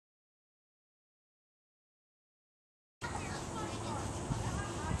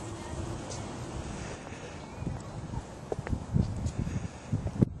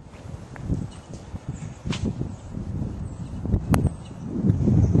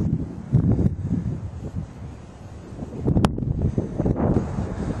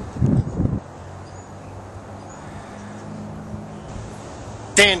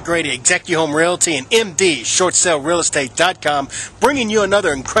Dan Grady, ExecuHome Realty and MD, ShortSaleRealEstate.com, bringing you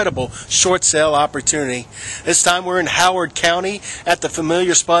another incredible short sale opportunity. This time we're in Howard County at the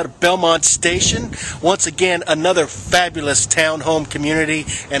familiar spot of Belmont Station. Once again, another fabulous townhome community,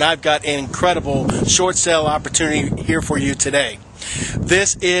 and I've got an incredible short sale opportunity here for you today.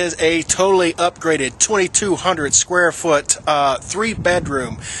 This is a totally upgraded 2,200 square foot,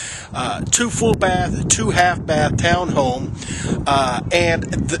 3-bedroom, 2 full bath, 2 half bath townhome, and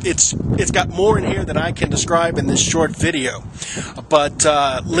it's got more in here than I can describe in this short video. But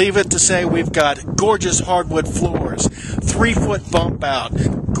leave it to say we've got gorgeous hardwood floors, 3-foot bump out,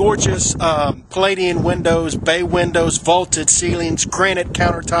 gorgeous palladian windows, bay windows, vaulted ceilings, granite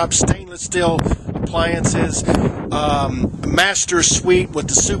countertops, stainless steel appliances, master suite with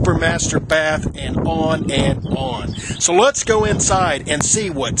the super master bath, and on and on. So let's go inside and see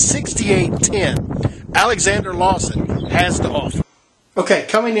what 6810 Alexander Lawson has to offer. Okay,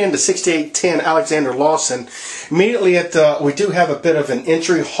 coming into 6810 Alexander Lawson, immediately at the, we do have a bit of an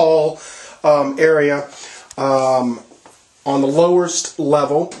entry hall area on the lowest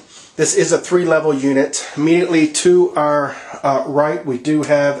level. This is a 3-level unit. Immediately to our right, we do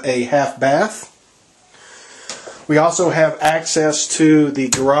have a half bath. We also have access to the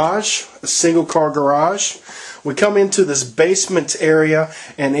garage, a single car garage. We come into this basement area,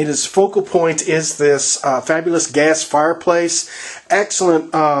 and its focal point is this fabulous gas fireplace.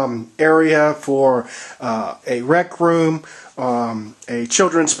 Excellent area for a rec room, a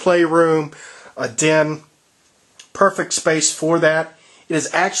children's playroom, a den. Perfect space for that. It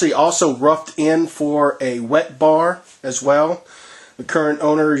is actually also roughed in for a wet bar as well. The current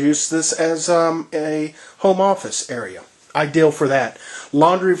owner used this as a home office area. Ideal for that.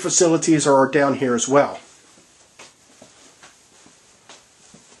 Laundry facilities are down here as well.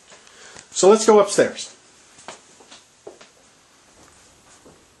 So let's go upstairs.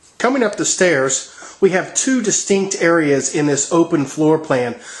 Coming up the stairs, we have 2 distinct areas in this open floor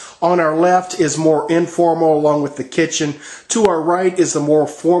plan. On our left is more informal along with the kitchen. To our right is the more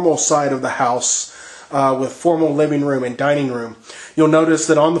formal side of the house with formal living room and dining room. You'll notice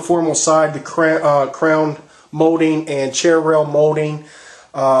that on the formal side, the crown molding and chair rail molding,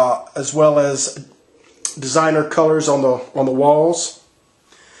 as well as designer colors on the walls,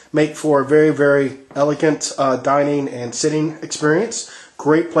 make for a very, very elegant dining and sitting experience.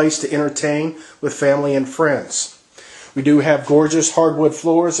 Great place to entertain with family and friends. We do have gorgeous hardwood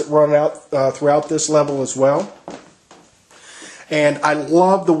floors that run out throughout this level as well. And I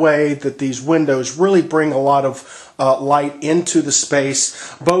love the way that these windows really bring a lot of light into the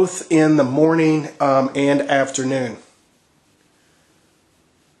space, both in the morning and afternoon.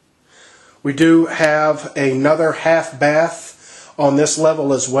 We do have another half bath on this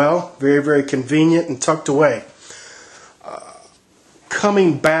level as well. Very, very convenient and tucked away.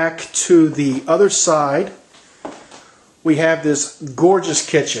 Coming back to the other side, we have this gorgeous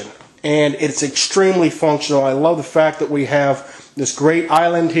kitchen, and it's extremely functional. I love the fact that we have this great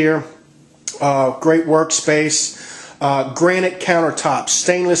island here, great workspace, granite countertops,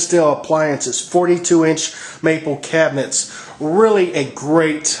 stainless steel appliances, 42-inch maple cabinets. Really a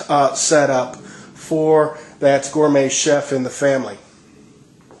great setup for that gourmet chef in the family.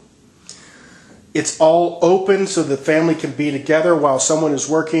 It's all open so the family can be together while someone is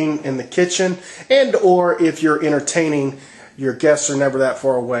working in the kitchen, and or if you're entertaining, your guests are never that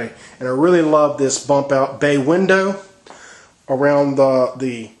far away. And I really love this bump out bay window around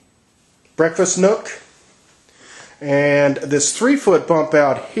the breakfast nook. And this 3-foot bump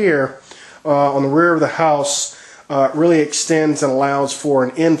out here on the rear of the house really extends and allows for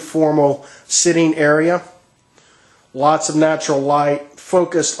an informal sitting area. Lots of natural light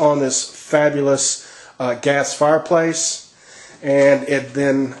focused on this fabulous gas fireplace, and it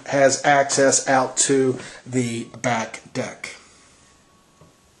then has access out to the back deck.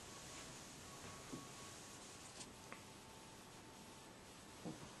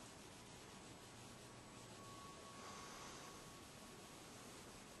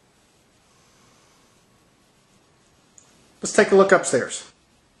 Let's take a look upstairs.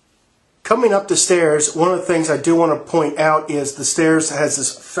 Coming up the stairs, one of the things I do want to point out is the stairs has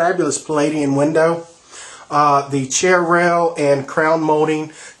this fabulous palladian window. The chair rail and crown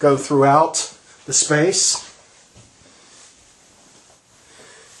molding go throughout the space.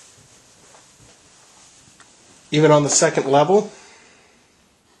 Even on the second level.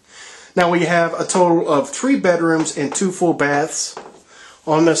 Now we have a total of 3 bedrooms and 2 full baths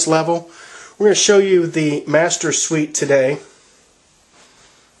on this level. We're going to show you the master suite today.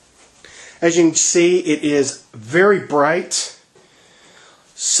 As you can see, it is very bright,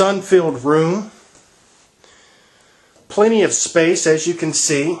 sun-filled room. Plenty of space, as you can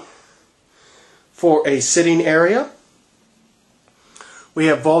see, for a sitting area. We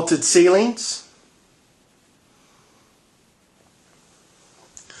have vaulted ceilings,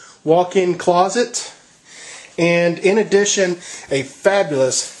 walk-in closet, and in addition, a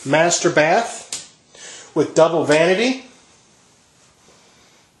fabulous master bath with double vanity.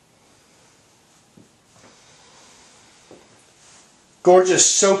 Gorgeous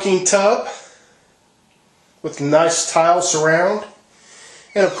soaking tub with nice tile surround,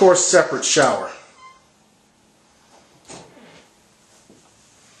 and of course separate shower.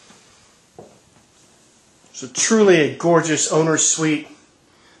 So truly a gorgeous owner's suite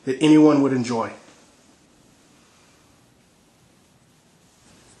that anyone would enjoy.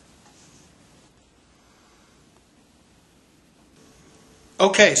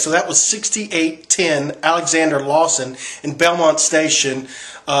 Okay, so that was 6810 Alexander Lawson in Belmont Station,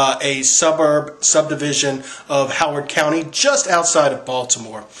 a subdivision of Howard County, just outside of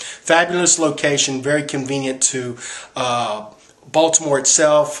Baltimore. Fabulous location, very convenient to Baltimore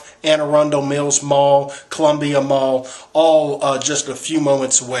itself, Anne Arundel Mills Mall, Columbia Mall, all just a few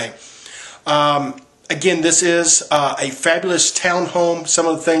moments away. Again, this is a fabulous townhome. Some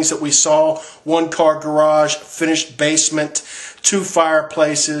of the things that we saw: one-car garage, finished basement, 2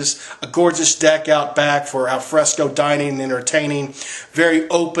 fireplaces, a gorgeous deck out back for alfresco dining and entertaining, very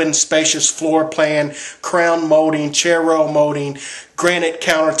open, spacious floor plan, crown molding, chair rail molding, granite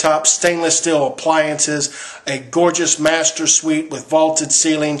countertops, stainless steel appliances, a gorgeous master suite with vaulted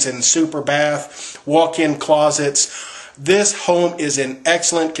ceilings and super bath, walk-in closets. This home is in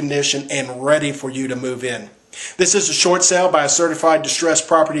excellent condition and ready for you to move in. This is a short sale by a certified distressed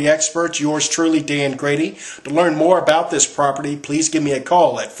property expert, yours truly, Dan Grady. To learn more about this property, please give me a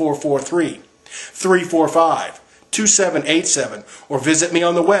call at 443-345-2787 or visit me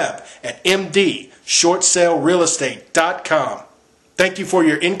on the web at mdshortsalerealestate.com. Thank you for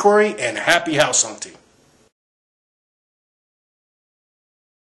your inquiry and happy house hunting.